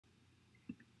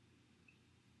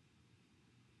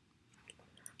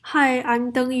Hi,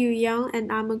 I'm Dengyu Yang,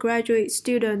 and I'm a graduate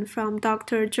student from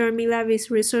Dr. Jeremy Levy's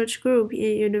research group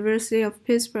in University of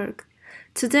Pittsburgh.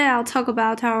 Today I'll talk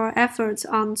about our efforts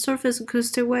on surface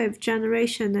acoustic wave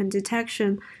generation and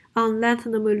detection on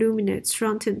lanthanum aluminate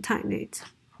strontium titanate.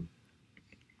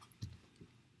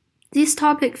 This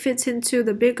topic fits into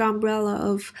the big umbrella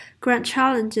of grand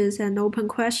challenges and open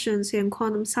questions in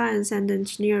quantum science and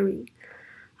engineering.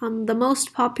 The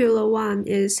most popular one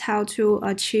is how to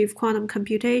achieve quantum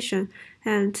computation,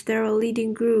 and there are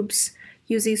leading groups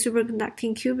using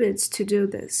superconducting qubits to do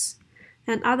this.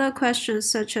 And other questions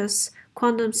such as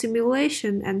quantum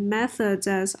simulation and methods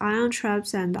as ion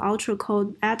traps and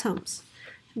ultra-cold atoms,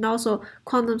 and also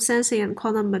quantum sensing and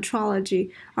quantum metrology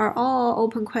are all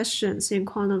open questions in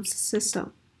quantum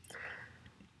system.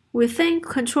 We think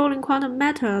controlling quantum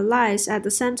matter lies at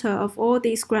the center of all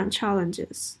these grand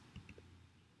challenges.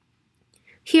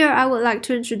 Here I would like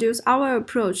to introduce our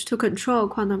approach to control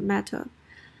quantum matter.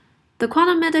 The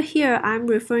quantum matter here I'm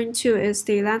referring to is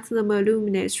the lanthanum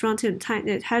aluminate strontium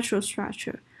titanate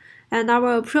heterostructure, and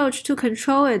our approach to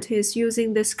control it is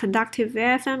using this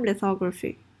conductive-AFM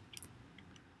lithography.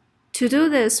 To do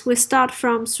this, we start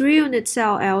from 3-unit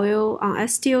cell LaAlO on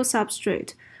SrTiO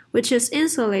substrate, which is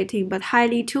insulating but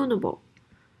highly tunable.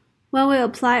 When we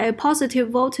apply a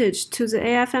positive voltage to the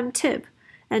AFM tip,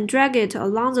 and drag it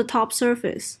along the top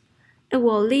surface, it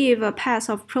will leave a path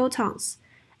of protons,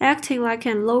 acting like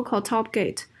a local top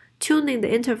gate, tuning the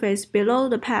interface below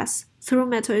the path through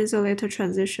metal-insulator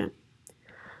transition.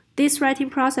 This writing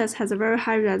process has a very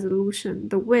high resolution.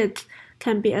 The width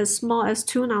can be as small as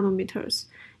 2 nanometers,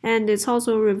 and it's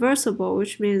also reversible,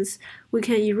 which means we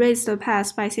can erase the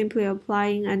path by simply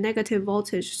applying a negative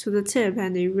voltage to the tip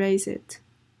and erase it.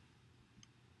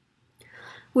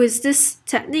 With this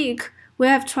technique, we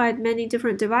have tried many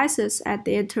different devices at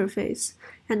the interface,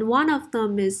 and one of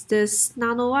them is this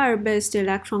nanowire-based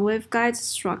electron waveguide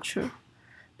structure.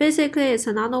 Basically, it's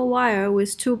a nanowire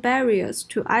with 2 barriers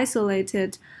to isolate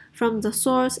it from the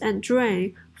source and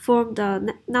drain, form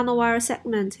the nanowire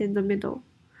segment in the middle.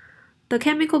 The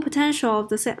chemical potential of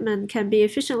the segment can be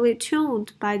efficiently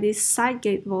tuned by this side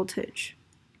gate voltage.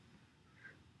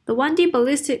 The 1D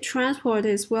ballistic transport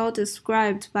is well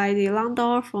described by the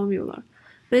Landauer formula.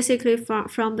 Basically,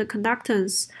 from the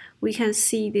conductance, we can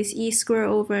see this E square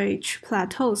over H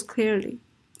plateaus clearly,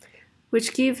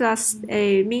 which gives us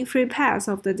a mean free path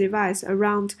of the device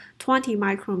around 20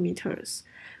 micrometers,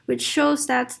 which shows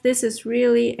that this is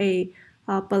really a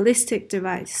ballistic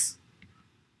device.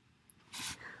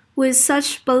 With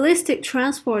such ballistic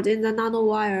transport in the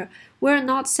nanowire, we're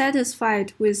not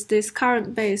satisfied with these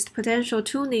current-based potential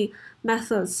tuning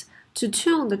methods to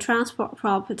tune the transport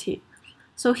property.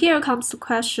 So here comes the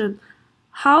question,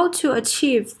 how to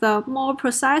achieve the more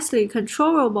precisely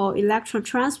controllable electron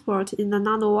transport in the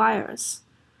nanowires?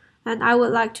 And I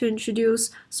would like to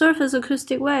introduce surface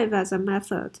acoustic wave as a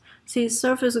method, since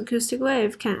surface acoustic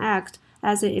wave can act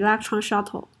as an electron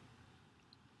shuttle.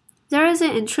 There is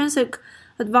an intrinsic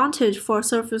advantage for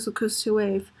surface acoustic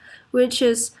wave, which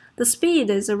is the speed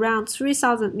is around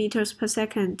 3,000 meters per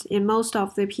second in most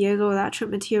of the piezoelectric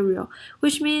material,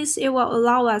 which means it will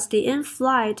allow us the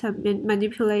in-flight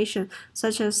manipulation,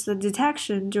 such as the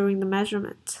detection during the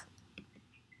measurement.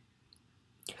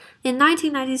 In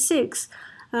 1996,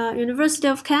 University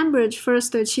of Cambridge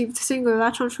first achieved single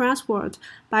electron transport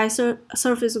by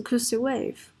surface acoustic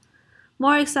wave.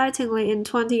 More excitingly, in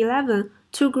 2011,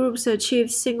 2 groups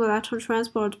achieved single electron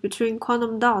transport between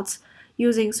quantum dots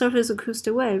using surface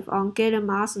acoustic wave on gallium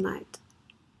arsenide.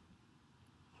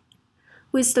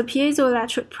 With the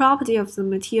piezoelectric property of the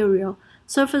material,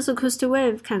 surface acoustic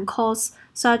wave can cause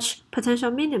such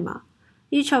potential minima.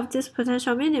 Each of these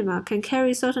potential minima can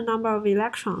carry a certain number of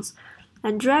electrons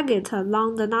and drag it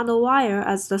along the nanowire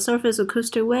as the surface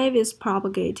acoustic wave is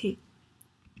propagating.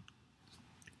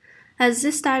 As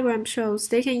this diagram shows,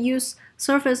 they can use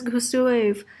surface acoustic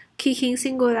wave kicking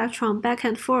single electron back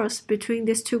and forth between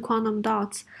these 2 quantum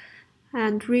dots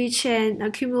and reach an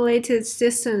accumulated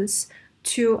distance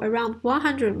to around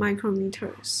 100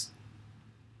 micrometers.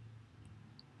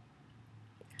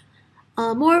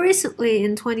 More recently,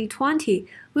 in 2020,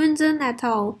 Wenzhen et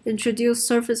al. Introduced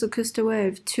surface acoustic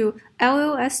wave to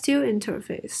LaAlO3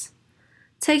 interface.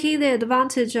 Taking the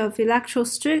advantage of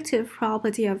electrostrictive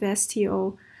property of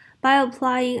SrTiO, by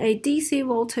applying a DC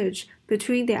voltage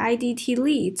between the IDT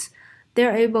leads,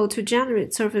 they're able to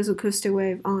generate surface acoustic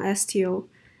wave on SrTiO,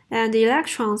 and the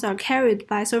electrons are carried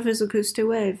by surface acoustic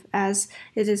wave as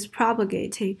it is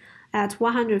propagating at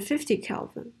 150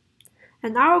 Kelvin.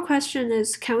 And our question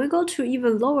is, can we go to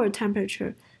even lower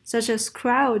temperature, such as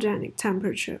cryogenic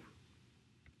temperature?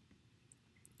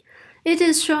 It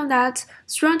is shown that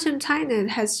strontium titanate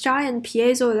has giant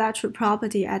piezoelectric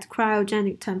property at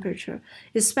cryogenic temperature,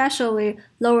 especially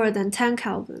lower than 10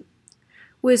 Kelvin.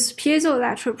 With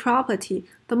piezoelectric property,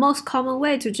 the most common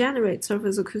way to generate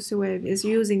surface acoustic wave is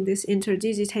using this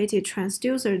interdigitated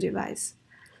transducer device.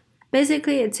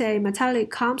 Basically, it's a metallic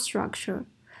comb structure.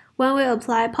 When we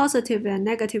apply positive and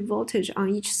negative voltage on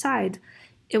each side,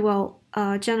 it will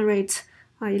generate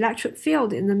an electric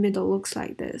field in the middle, looks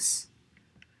like this.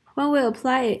 When we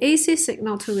apply an AC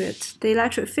signal to it, the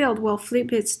electric field will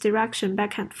flip its direction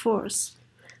back and forth.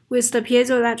 With the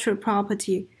piezoelectric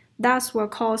property, that will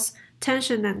cause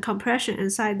tension and compression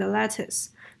inside the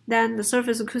lattice. Then the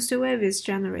surface acoustic wave is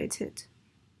generated.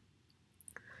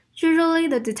 Usually,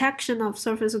 the detection of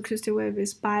surface acoustic wave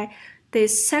is by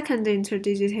this second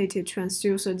interdigitated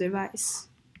transducer device.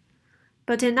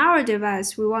 But in our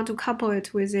device, we want to couple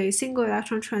it with a single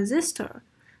electron transistor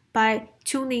by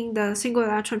tuning the single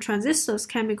electron transistor's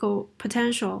chemical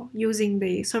potential using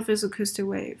the surface acoustic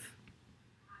wave.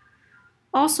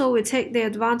 Also, we take the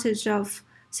advantage of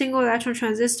single electron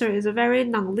transistor is a very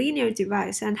nonlinear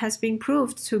device and has been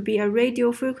proved to be a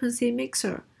radio frequency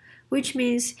mixer, which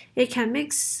means it can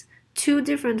mix two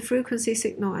different frequency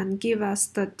signals and give us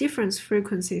the difference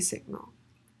frequency signal.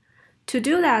 To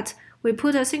do that, we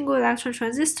put a single electron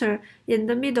transistor in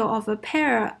the middle of a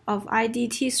pair of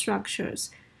IDT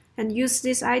structures and use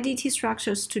these IDT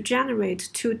structures to generate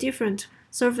two different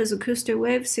surface acoustic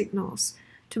wave signals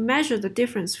to measure the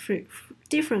difference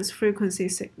frequency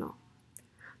signal.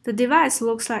 The device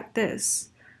looks like this.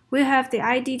 We have the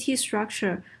IDT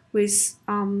structure with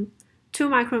 2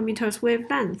 micrometers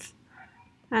wavelength,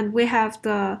 and we have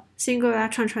the single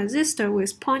electron transistor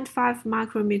with 0.5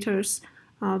 micrometers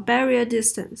barrier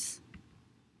distance.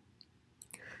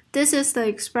 This is the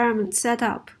experiment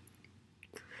setup.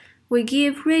 We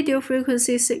give radio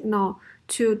frequency signal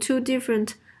to two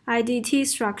different IDT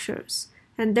structures,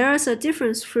 and there is a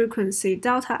difference frequency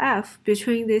delta F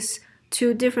between these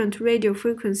two different radio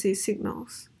frequency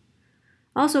signals.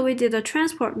 Also, we did a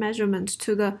transport measurement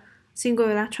to the single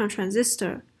electron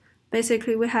transistor.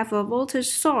 Basically, we have a voltage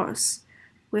source.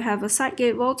 We have a side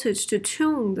gate voltage to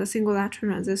tune the single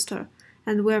electron transistor,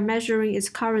 and we're measuring its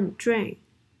current drain.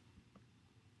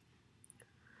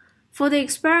 For the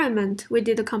experiment, we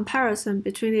did a comparison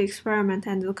between the experiment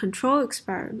and the control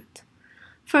experiment.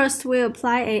 First, we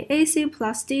apply a AC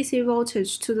plus DC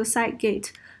voltage to the side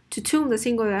gate to tune the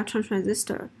single electron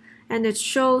transistor, and it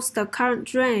shows the current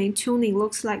drain tuning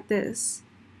looks like this.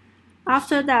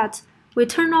 After that, we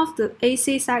turn off the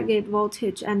AC side gate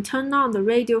voltage and turn on the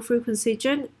radio frequency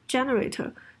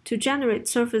generator to generate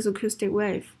surface acoustic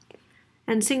wave,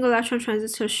 and single electron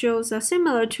transistor shows a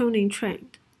similar tuning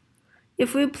trend.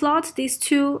 If we plot these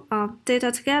two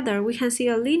data together, we can see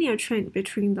a linear trend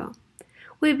between them.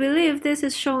 We believe this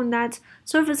is showing that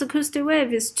surface acoustic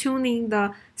wave is tuning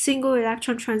the single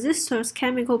electron transistor's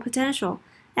chemical potential,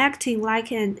 acting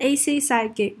like an AC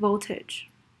side gate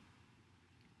voltage.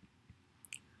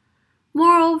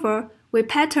 Moreover, we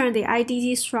pattern the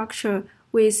IDT structure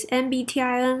with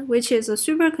NBTIN, which is a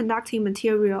superconducting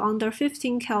material under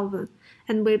 15 Kelvin,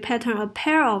 and we pattern a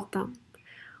pair of them.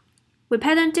 We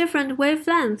pattern different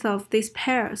wavelengths of these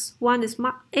pairs. One is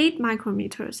 8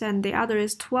 micrometers and the other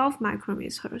is 12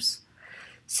 micrometers.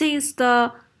 Since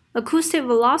the acoustic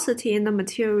velocity in the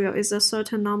material is a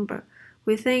certain number,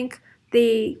 we think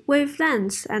the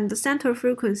wavelengths and the center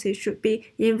frequency should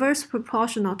be inverse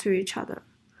proportional to each other.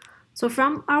 So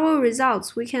from our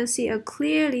results, we can see a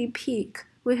very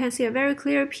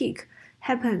clear peak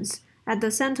happens at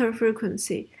the center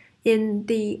frequency in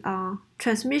the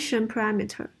transmission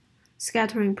parameter,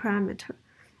 scattering parameter,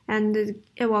 and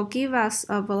it will give us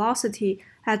a velocity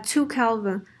at 2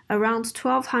 Kelvin around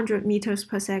 1200 meters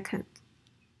per second.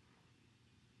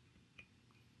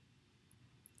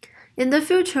 In the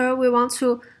future, we want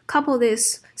to couple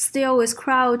this still with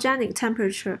cryogenic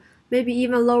temperature, maybe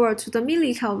even lower to the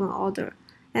millikelvin order,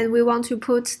 and we want to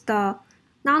put the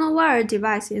nanowire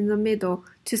device in the middle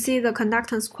to see the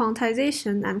conductance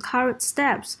quantization and current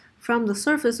steps from the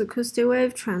surface acoustic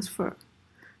wave transfer.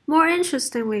 More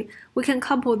interestingly, we can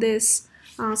couple this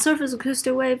surface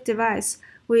acoustic wave device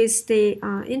with the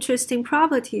interesting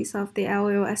properties of the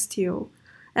LaAlO3.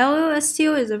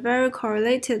 LaAlO3 is a very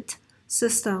correlated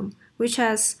system which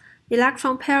has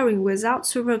electron pairing without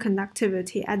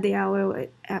superconductivity at the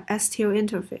LaAlO3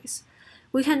 interface.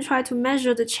 We can try to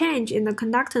measure the change in the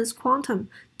conductance quantum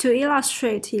to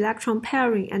illustrate electron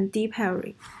pairing and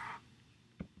depairing.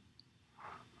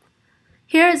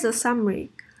 Here is a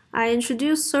summary. I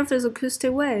introduced surface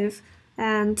acoustic wave,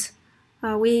 and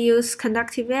we use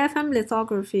conductive-AFM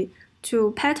lithography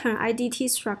to pattern IDT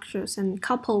structures and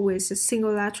couple with a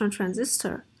single electron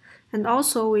transistor. And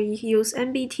also we use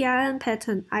NBTIN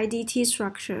pattern IDT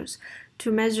structures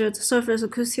to measure the surface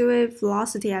acoustic wave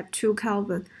velocity at 2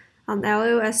 Kelvin on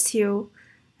LaSTO.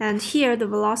 And here the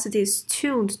velocity is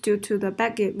tuned due to the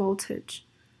backgate voltage.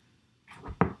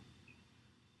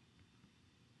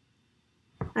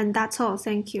 And that's all.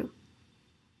 Thank you.